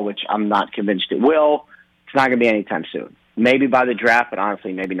at all, which I'm not convinced it will, it's not going to be anytime soon. Maybe by the draft, but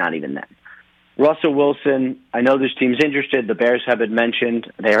honestly, maybe not even then. Russell Wilson, I know this team's interested. The Bears have been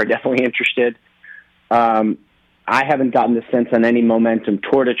mentioned. They are definitely interested. I haven't gotten the sense on any momentum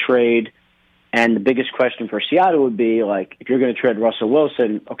toward a trade. And the biggest question for Seattle would be, if you're going to trade Russell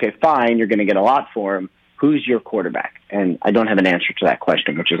Wilson, okay, fine, you're going to get a lot for him. Who's your quarterback? And I don't have an answer to that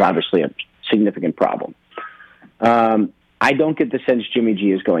question, which is obviously a significant problem. I don't get the sense Jimmy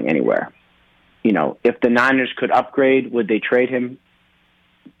G is going anywhere. If the Niners could upgrade, would they trade him?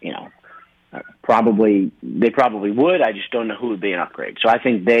 They probably would. I just don't know who would be an upgrade. So I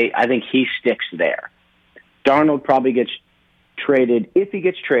think he sticks there. Darnold probably gets traded. If he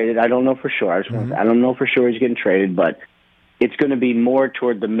gets traded, I don't know for sure. I don't know for sure he's getting traded, but it's going to be more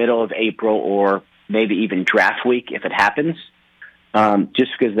toward the middle of April or maybe even draft week if it happens.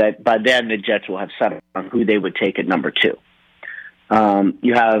 Just because by then the Jets will have settled on who they would take at number 2.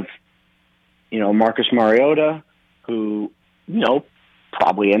 You have, Marcus Mariota, who,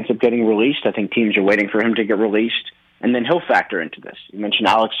 probably ends up getting released. I think teams are waiting for him to get released, and then he'll factor into this. You mentioned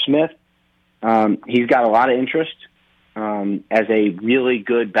Alex Smith. He's got a lot of interest as a really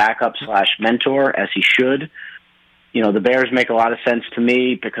good backup / mentor, as he should. The Bears make a lot of sense to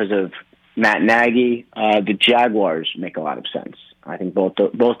me because of Matt Nagy. The Jaguars make a lot of sense. I think both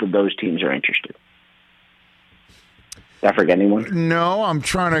of those teams are interested. Did I forget anyone? No, I'm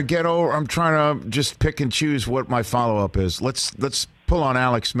trying to just pick and choose what my follow-up is. Let's pull on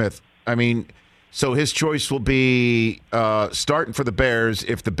Alex Smith. I mean, so his choice will be starting for the Bears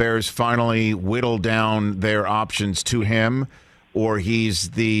if the Bears finally whittle down their options to him, or he's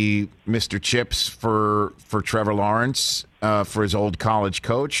the Mr. Chips for Trevor Lawrence, for his old college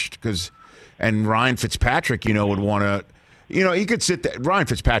coach. And Ryan Fitzpatrick, would want to. He could sit there. Ryan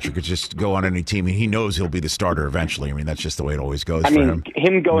Fitzpatrick could just go on any team. He knows he'll be the starter eventually. I mean, that's just the way it always goes for him.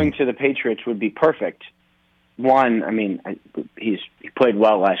 Him going to the Patriots would be perfect. He played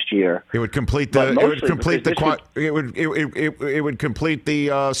well last year. It would complete the. It would complete the. It would complete the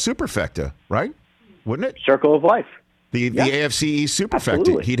superfecta, right? Wouldn't it? Circle of life. The AFC East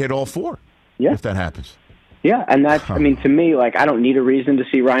superfecta. He'd hit all 4. Yeah. If that happens. Yeah, and that's. To me, I don't need a reason to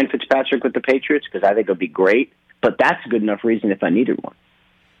see Ryan Fitzpatrick with the Patriots because I think it'll be great. But that's a good enough reason if I needed one.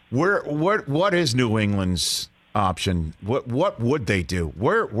 What is New England's option? What would they do?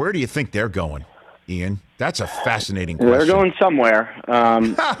 Where do you think they're going, Ian? That's a fascinating question. They're going somewhere.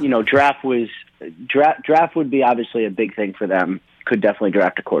 Draft would be obviously a big thing for them. Could definitely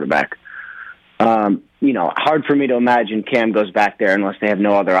draft a quarterback. Hard for me to imagine Cam goes back there unless they have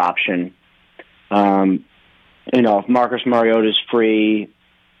no other option. If Marcus Mariota's free,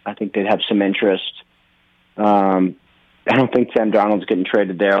 I think they'd have some interest. I don't think Sam Darnold's getting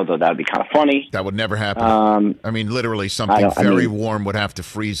traded there, although that would be kind of funny. That would never happen. Literally something very warm would have to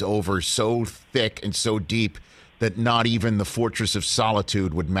freeze over so thick and so deep that not even the Fortress of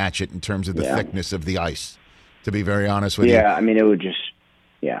Solitude would match it in terms of the thickness of the ice, to be very honest with you. Yeah, it would just,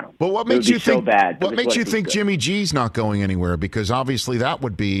 But what makes you think so bad? What makes you think Jimmy G's not going anywhere? Because obviously that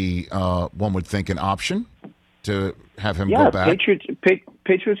would be, one would think, an option to have him go back.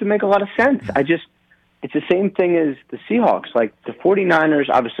 Patriots would make a lot of sense. It's the same thing as the Seahawks. Like the 49ers,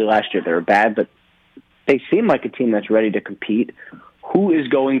 obviously last year they were bad, but they seem like a team that's ready to compete. Who is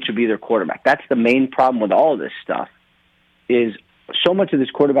going to be their quarterback? That's the main problem with all of this stuff, is so much of this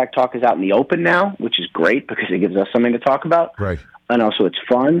quarterback talk is out in the open now, which is great because it gives us something to talk about. Right. And also it's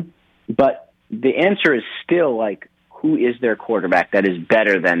fun. But the answer is still like, who is their quarterback that is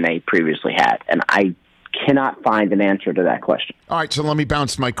better than they previously had? And I cannot find an answer to that question. All right, so let me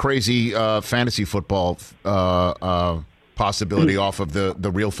bounce my crazy fantasy football possibility off of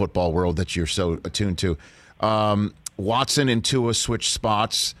the real football world that you're so attuned to. Watson and Tua switch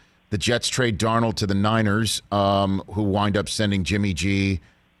spots. The Jets trade Darnold to the Niners, who wind up sending Jimmy G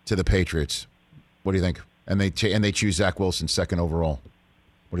to the Patriots. What do you think? And they choose Zach Wilson second overall.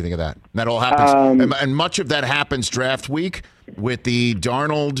 What do you think of that? And that all happens, and much of that happens draft week with the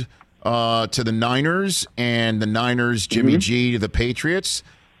Darnold to the Niners and the Niners Jimmy G to the Patriots.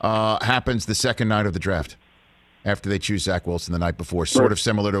 Happens the second night of the draft after they choose Zach Wilson the night before. Sort of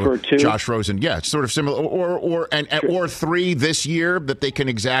similar to Josh Rosen. Yeah, it's sort of similar. Or 3 this year that they can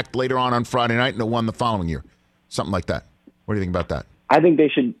exact later on Friday night and a 1 the following year. Something like that. What do you think about that? I think they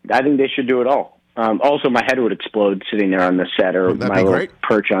should do it all. Also, my head would explode sitting there on the set or my little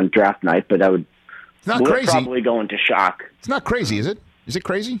perch on draft night, but that would probably go into shock. It's not crazy, is it? Is it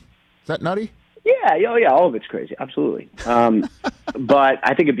crazy? Is that nutty? Yeah, all of it's crazy, absolutely. But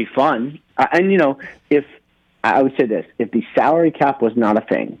I think it'd be fun. And, if I would say this, if the salary cap was not a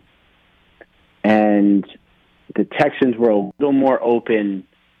thing and the Texans were a little more open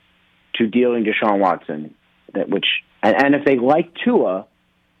to dealing Deshaun Watson, and if they like Tua,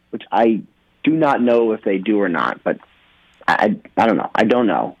 which I do not know if they do or not, but I don't know. I don't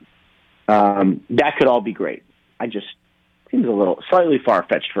know. That could all be great. Seems a little slightly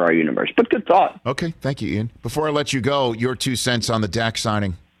far-fetched for our universe, but good thought. Okay, thank you, Ian. Before I let you go, your 2 cents on the Dak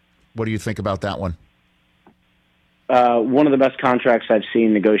signing. What do you think about that one? One of the best contracts I've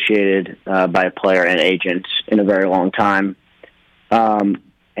seen negotiated by a player and agent in a very long time.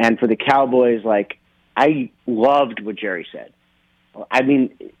 And for the Cowboys, I loved what Jerry said. I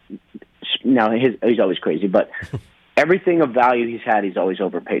mean, now he's always crazy, but everything of value he's always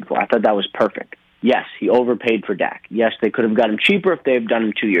overpaid for. I thought that was perfect. Yes, he overpaid for Dak. Yes, they could have got him cheaper if they had done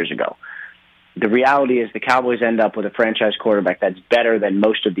him 2 years ago. The reality is the Cowboys end up with a franchise quarterback that's better than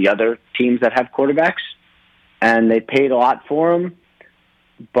most of the other teams that have quarterbacks, and they paid a lot for him,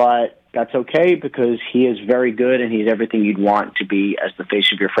 but that's okay because he is very good and he's everything you'd want to be as the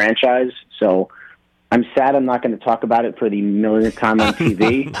face of your franchise. So I'm sad I'm not going to talk about it for the millionth time on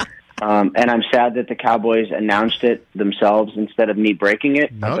TV. And I'm sad that the Cowboys announced it themselves instead of me breaking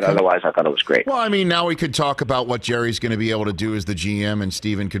it. But otherwise, I thought it was great. Well, I mean, now we could talk about what Jerry's going to be able to do as the GM, and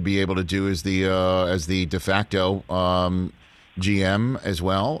Steven could be able to do as the de facto GM as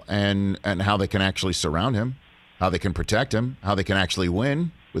well, and how they can actually surround him, how they can protect him, how they can actually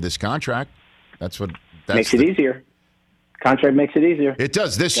win with this contract. Makes it easier. Contract makes it easier. It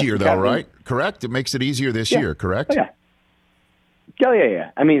does this year, though, right? Correct? It makes it easier this year, correct? Oh, yeah. Oh, yeah.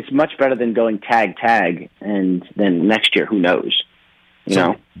 I mean, it's much better than going tag, and then next year, who knows? You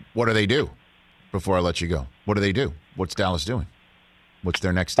know? What do they do before I let you go? What do they do? What's Dallas doing? What's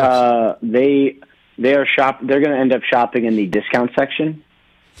their next steps? They're going to end up shopping in the discount section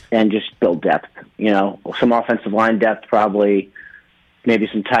and just build depth. Some offensive line depth, probably, maybe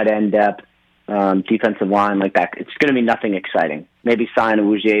some tight end depth, defensive line like that. It's going to be nothing exciting. Maybe sign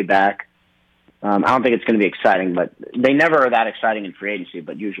Awuzie back. I don't think it's going to be exciting, but they never are that exciting in free agency,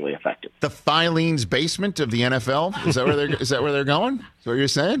 but usually effective. The Filene's basement of the NFL? Is that where they're going? Is that what you're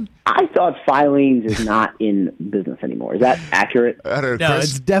saying? I thought Filene's is not in business anymore. Is that accurate? No,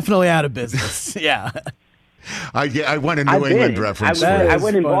 it's definitely out of business. Yeah. I went a New England reference. I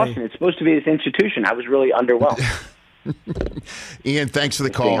went in Boston. It's supposed to be this institution. I was really underwhelmed. Ian, thanks for the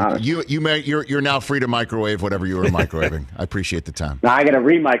call. You're now free to microwave whatever you were microwaving. I appreciate the time. Now I got to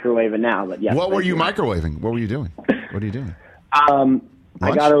re-microwave it now, but yeah. What were you microwaving? What were you doing? What are you doing?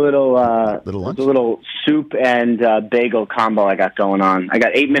 I got a little soup and bagel combo I got going on. I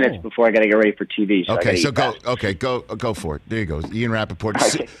got 8 minutes before I got to get ready for TV. Go for it. There you go. Ian Rapoport.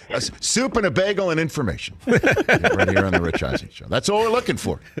 Okay. Soup and a bagel and information. Right here on the Rich Eisen Show. That's all we're looking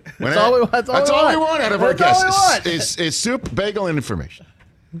for. That's all we want out of our guests is soup, bagel, and information.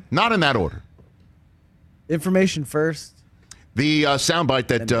 Not in that order. Information first. The soundbite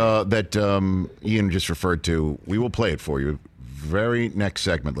that Ian just referred to, we will play it for you. Very next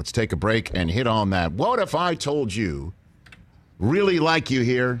segment. Let's take a break and hit on that. What if I told you, really like you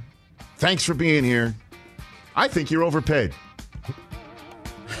here, thanks for being here, I think you're overpaid.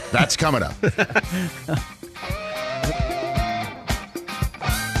 That's coming up.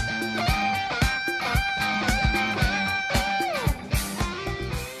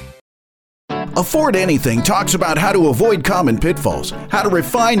 Afford Anything talks about how to avoid common pitfalls, how to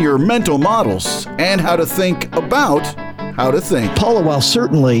refine your mental models, and how to think about how to think. Paula, while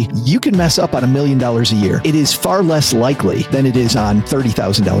certainly you can mess up on $1 million a year, it is far less likely than it is on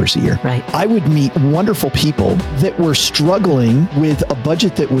 $30,000 a year. Right. I would meet wonderful people that were struggling with a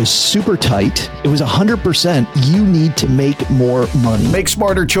budget that was super tight. It was 100% you need to make more money. Make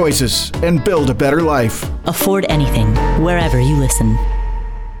smarter choices and build a better life. Afford anything, wherever you listen.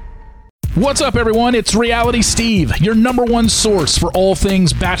 What's up, everyone? It's Reality Steve, your number one source for all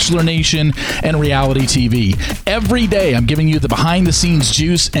things Bachelor Nation and reality TV. Every day, I'm giving you the behind-the-scenes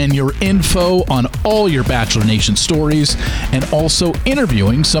juice and your info on all your Bachelor Nation stories, and also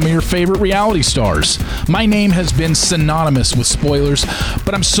interviewing some of your favorite reality stars. My name has been synonymous with spoilers,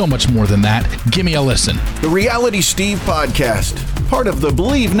 but I'm so much more than that. Give me a listen. The Reality Steve Podcast, part of the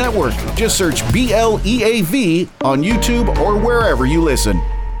Believe Network. Just search BLEAV on YouTube or wherever you listen.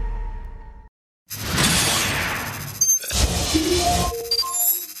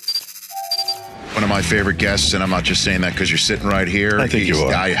 One of my favorite guests, and I'm not just saying that because you're sitting right here. I think you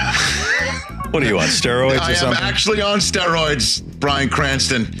are. What are you on, steroids or something? I am actually on steroids, Bryan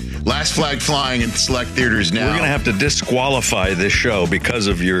Cranston. Last flag flying in select theaters now. We're going to have to disqualify this show because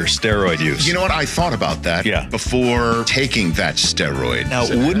of your steroid use. You know what? I thought about that before taking that steroid. Now,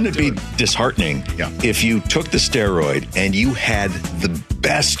 wouldn't it be disheartening if you took the steroid and you had the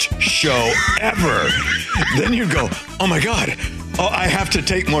best show ever? Then you'd go, oh my God. Oh, I have to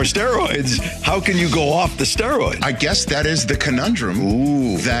take more steroids. How can you go off the steroid? I guess that is the conundrum.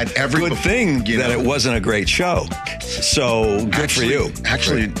 That every good thing that it wasn't a great show. So good for you.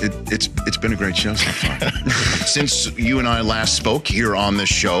 Actually, it's been a great show so far. Since you and I last spoke here on this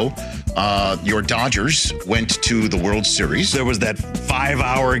show, your Dodgers went to the World Series. There was that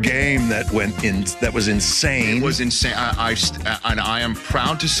 5-hour game that went in. That was insane. It was insane. And I am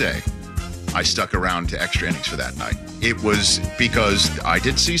proud to say, I stuck around to extra innings for that night. It was because I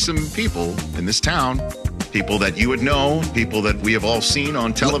did see some people in this town, people that you would know, people that we have all seen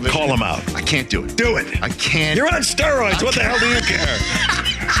on television. Call them out. I can't do it. Do it. I can't. You're on steroids. What the hell do you care?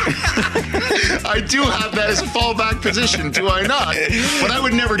 I do have that as a fallback position, do I not? But I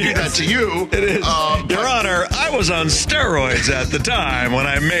would never do that to you. It is. Your Honor, I was on steroids at the time when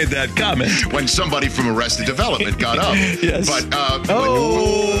I made that comment. When somebody from Arrested Development got up. Yes. But,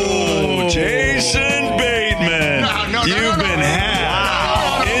 Jason Bateman. You've been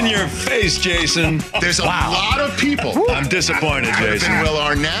had. In your face, Jason. There's a lot of people. I'm disappointed, Jason. Will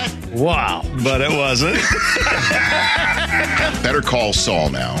Arnett. Wow. But it wasn't. Better Call Saul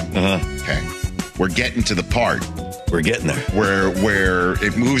now. Okay. We're getting to the part. We're getting there. Where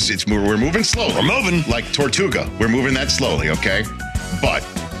it moves. We're moving slowly. We're moving. Like Tortuga. We're moving that slowly, okay? But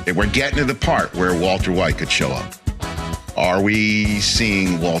we're getting to the part where Walter White could show up. Are we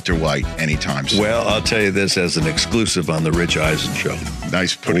seeing Walter White anytime soon? Well, I'll tell you this as an exclusive on the Rich Eisen show.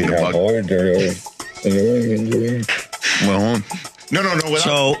 Nice putting the bug. Well,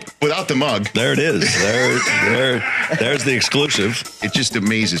 no. Without the mug. There it is. There's the exclusive. It just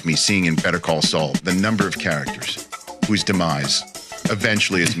amazes me seeing in Better Call Saul the number of characters whose demise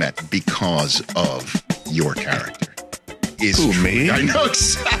eventually is met because of your character. Who, me? I know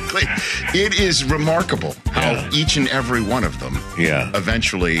exactly. It is remarkable how each and every one of them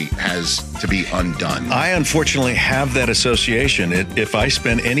eventually has to be undone. I unfortunately have that association. If I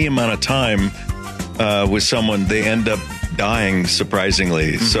spend any amount of time with someone, they end up dying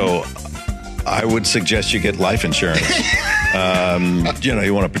surprisingly. Mm-hmm. So I would suggest you get life insurance.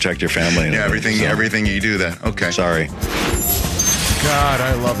 You want to protect your family. And everything you do that. Okay. Sorry. God,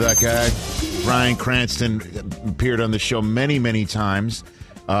 I love that guy. Bryan Cranston appeared on the show many, many times.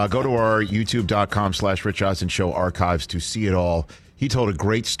 Go to our youtube.com/Rich Eisen Show archives to see it all. He told a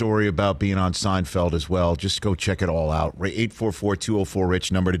great story about being on Seinfeld as well. Just go check it all out.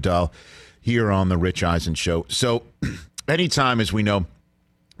 844-204-RICH, number to dial here on the Rich Eisen Show. So anytime, as we know,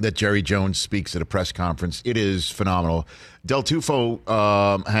 that Jerry Jones speaks at a press conference, it is phenomenal. Del Tufo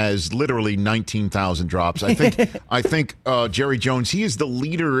has literally 19,000 drops. I think Jerry Jones, he is the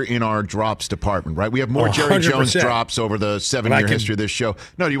leader in our drops department, right? We have more Jerry 100%. Jones drops over the 7-year history of this show.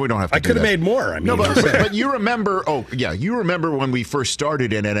 No, we don't have to. I could have made more. But you remember? Oh, yeah, you remember when we first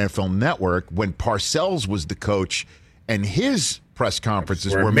started at NFL Network when Parcells was the coach, and his press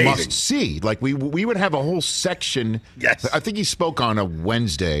conferences were must see. Like we would have a whole section. Yes, I think he spoke on a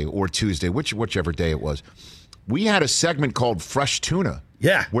Wednesday or Tuesday, whichever day it was. We had a segment called Fresh Tuna.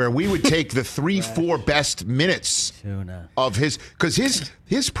 Yeah, where we would take the 3-4 best minutes of his, because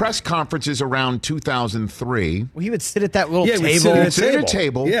his press conferences around 2003. Well, he would sit at that little table. Sit at a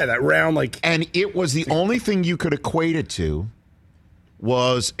table. Yeah, that round and it was the only thing you could equate it to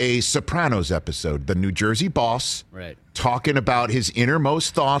was a Sopranos episode. The New Jersey boss talking about his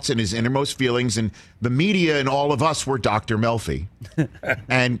innermost thoughts and his innermost feelings, and the media and all of us were Dr. Melfi.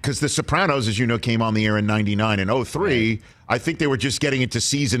 And because the Sopranos, as you know, came on the air in 99 and 03, right. I think they were just getting into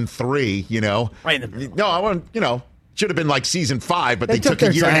season 3, you know. Right in the middle. No, I want, you know, should have been like season 5, but they took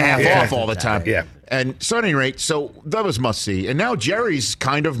a year and a half off all the time. Yeah. And so at any rate, so that was must see. And now Jerry's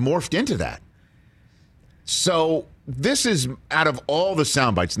kind of morphed into that. So this is out of all the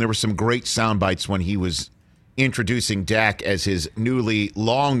sound bites, and there were some great sound bites when he was introducing Dak as his newly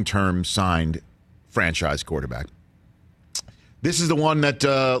long-term signed franchise quarterback. This is the one that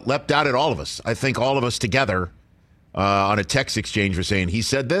leapt out at all of us. I think all of us together on a text exchange were saying, he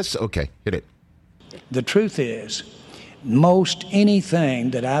said this? Okay, hit it. The truth is, most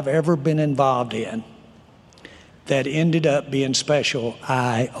anything that I've ever been involved in that ended up being special,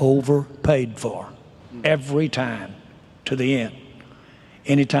 I overpaid for. Every time, to the end.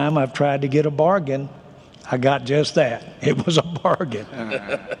 Anytime I've tried to get a bargain, I got just that. It was a bargain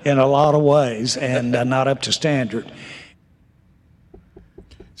in a lot of ways, and not up to standard.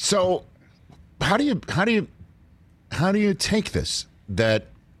 So, how do you take this? That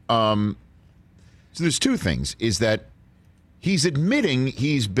so there's two things. Is that he's admitting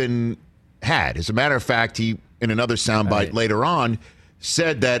he's been had. As a matter of fact, he in another soundbite later on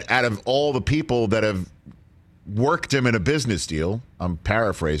said that out of all the people that have worked him in a business deal, I'm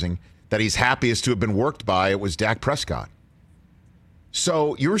paraphrasing, that he's happiest to have been worked by, it was Dak Prescott.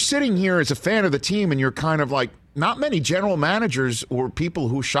 So you're sitting here as a fan of the team and you're kind of like, not many general managers or people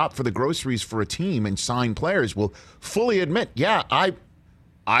who shop for the groceries for a team and sign players will fully admit, yeah,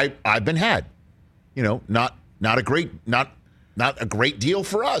 I've been had. You know, not a great deal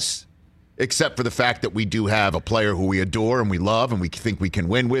for us. Except for the fact that we do have a player who we adore and we love and we think we can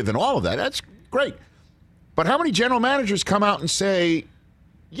win with and all of that. That's great. But how many general managers come out and say,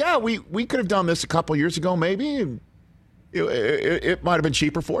 yeah, we could have done this a couple years ago maybe. It might have been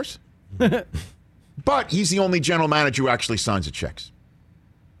cheaper for us. But he's the only general manager who actually signs the checks.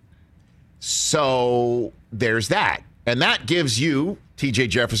 So there's that. And that gives you, TJ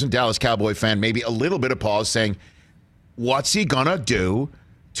Jefferson, Dallas Cowboy fan, maybe a little bit of pause saying, what's he going to do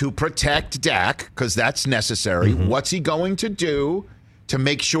to protect Dak, because that's necessary? Mm-hmm. What's he going to do to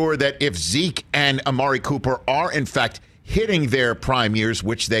make sure that if Zeke and Amari Cooper are, in fact, hitting their prime years,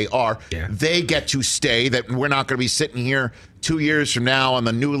 which they are, they get to stay, that we're not going to be sitting here 2 years from now on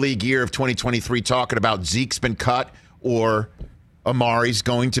the new league year of 2023 talking about Zeke's been cut or Amari's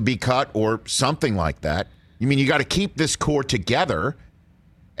going to be cut or something like that. You mean you got to keep this core together.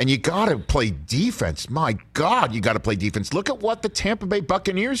 And you got to play defense. My God, you got to play defense. Look at what the Tampa Bay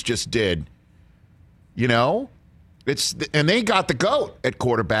Buccaneers just did. You know? And they got the GOAT at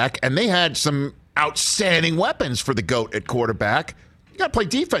quarterback, and they had some outstanding weapons for the GOAT at quarterback. You got to play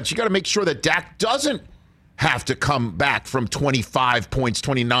defense. You got to make sure that Dak doesn't have to come back from 25 points,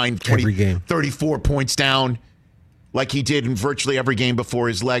 29, 20, 34 points down like he did in virtually every game before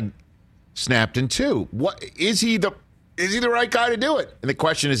his leg snapped in two. What is he the right guy to do it? And the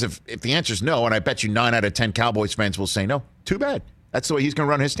question is, if the answer is no, and I bet you 9 out of 10 Cowboys fans will say no, too bad. That's the way he's going to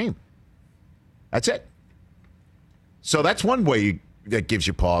run his team. That's it. So that's one way that gives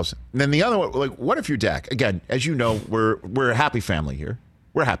you pause. And then the other one, like, what if you're Dak? Again, as you know, we're a happy family here.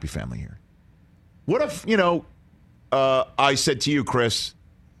 We're a happy family here. What if, I said to you, Chris,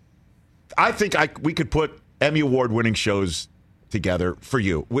 I think we could put Emmy Award-winning shows together for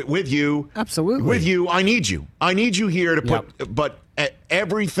you, with you. Absolutely. With you. I need you here to put, but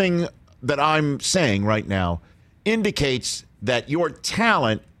everything that I'm saying right now indicates that your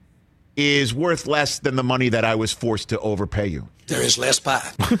talent is worth less than the money that I was forced to overpay you. There is less pie.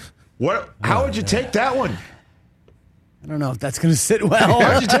 How would you take that one? I don't know if that's going to sit well.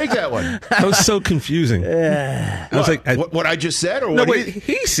 How'd you take that one? That was so confusing. I was like, what I just said, or no, what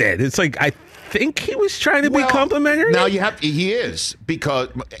he said? It's like, I think he was trying to be complimentary. Now he is, because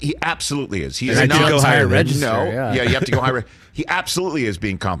he absolutely is. He's not go higher register. No, you have to go higher. He absolutely is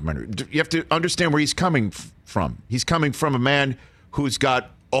being complimentary. You have to understand where he's coming from. He's coming from a man who's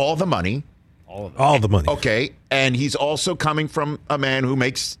got all the money. All the money. Okay, and he's also coming from a man who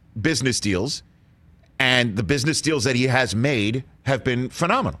makes business deals, and the business deals that he has made have been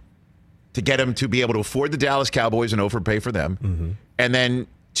phenomenal to get him to be able to afford the Dallas Cowboys and overpay for them, and then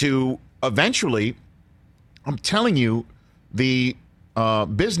to eventually, I'm telling you, the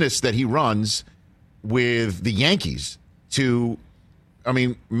business that he runs with the Yankees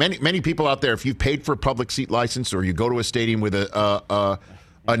many people out there, if you've paid for a public seat license or you go to a stadium with a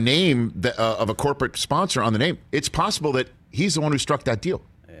name of a corporate sponsor on the name, it's possible that he's the one who struck that deal.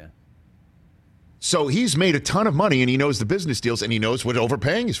 Yeah. So he's made a ton of money, and he knows the business deals, and he knows what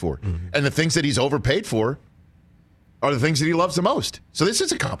overpaying is for. Mm-hmm. And the things that he's overpaid for are the things that he loves the most. So this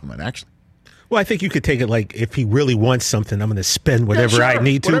is a compliment, actually. Well, I think you could take it like, if he really wants something, I'm going to spend whatever I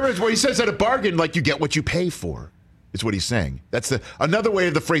need to. Whatever he says at a bargain, like you get what you pay for, is what he's saying. That's another way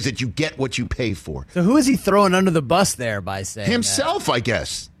of the phrase that you get what you pay for. So who is he throwing under the bus there by saying himself, that? I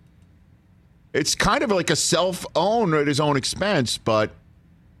guess. It's kind of like a self-own at his own expense, but,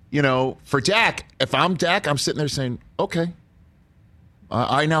 for Dak, if I'm Dak, I'm sitting there saying, okay,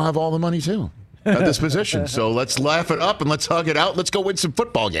 I now have all the money too at this position. So let's laugh it up and let's hug it out. Let's go win some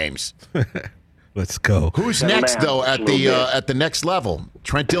football games. Let's go. Who's next, though, at the next level?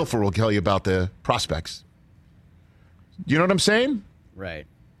 Trent Dilfer will tell you about the prospects. You know what I'm saying? Right.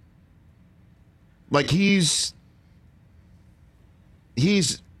 Like he's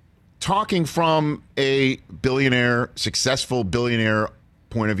talking from a successful billionaire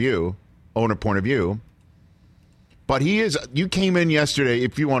point of view, owner point of view. But you came in yesterday.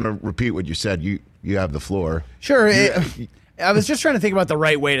 If you want to repeat what you said, you have the floor. Sure. I was just trying to think about the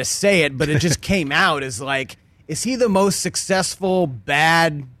right way to say it, but it just came out as like, is he the most successful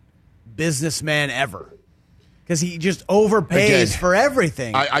bad businessman ever? Because he just overpays for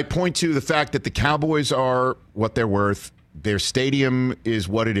everything. I point to the fact that the Cowboys are what they're worth. Their stadium is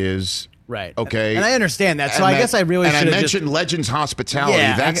what it is. Right. Okay. And I understand that. So I guess I really should have mentioned Legends Hospitality.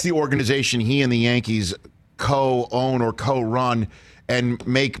 Yeah, that's the organization he and the Yankees co-own or co-run and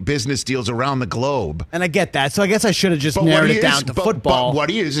make business deals around the globe. And I get that. So I guess I should have just narrowed it down to football. But what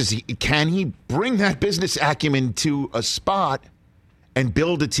he is can he bring that business acumen to a spot and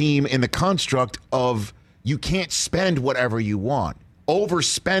build a team in the construct of you can't spend whatever you want.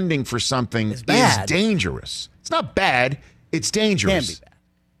 Overspending for something is dangerous. It's not bad. It's dangerous. It can be bad.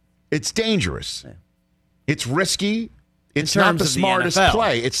 It's dangerous. Yeah. It's risky. It's not the smartest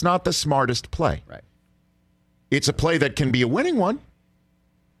play. It's not the smartest play. Right. It's a play that can be a winning one.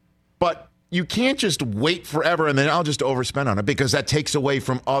 But you can't just wait forever and then I'll just overspend on it, because that takes away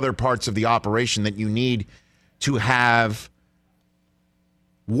from other parts of the operation that you need to have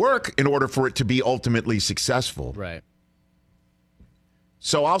work in order for it to be ultimately successful. Right.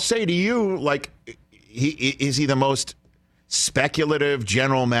 So I'll say to you, like, is he the most speculative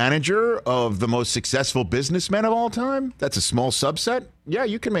general manager of the most successful businessmen of all time? That's a small subset. Yeah,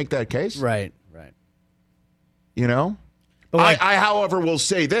 you can make that case. Right. I, however, will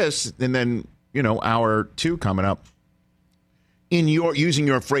say this, and then, hour 2 coming up. In using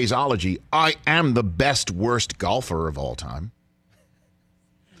your phraseology, I am the best worst golfer of all time.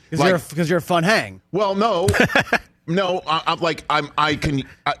 Because you're a fun hang. Well, no, I can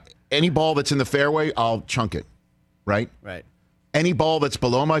any ball that's in the fairway, I'll chunk it, right? Right. Any ball that's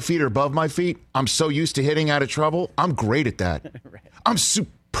below my feet or above my feet, I'm so used to hitting out of trouble. I'm great at that. Right. I'm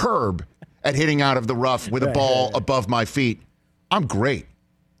superb at hitting out of the rough with a ball above my feet. I'm great.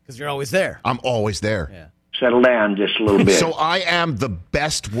 Because you're always there. I'm always there. Yeah. Settle down just a little bit. So I am the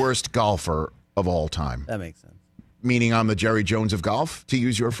best worst golfer of all time. That makes sense. Meaning I'm the Jerry Jones of golf, to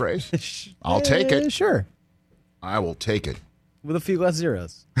use your phrase. I'll take it. Sure. I will take it. With a few less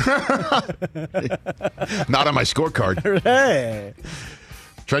zeros. Not on my scorecard. Hey.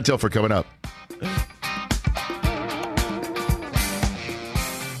 Trent Dilfer coming up.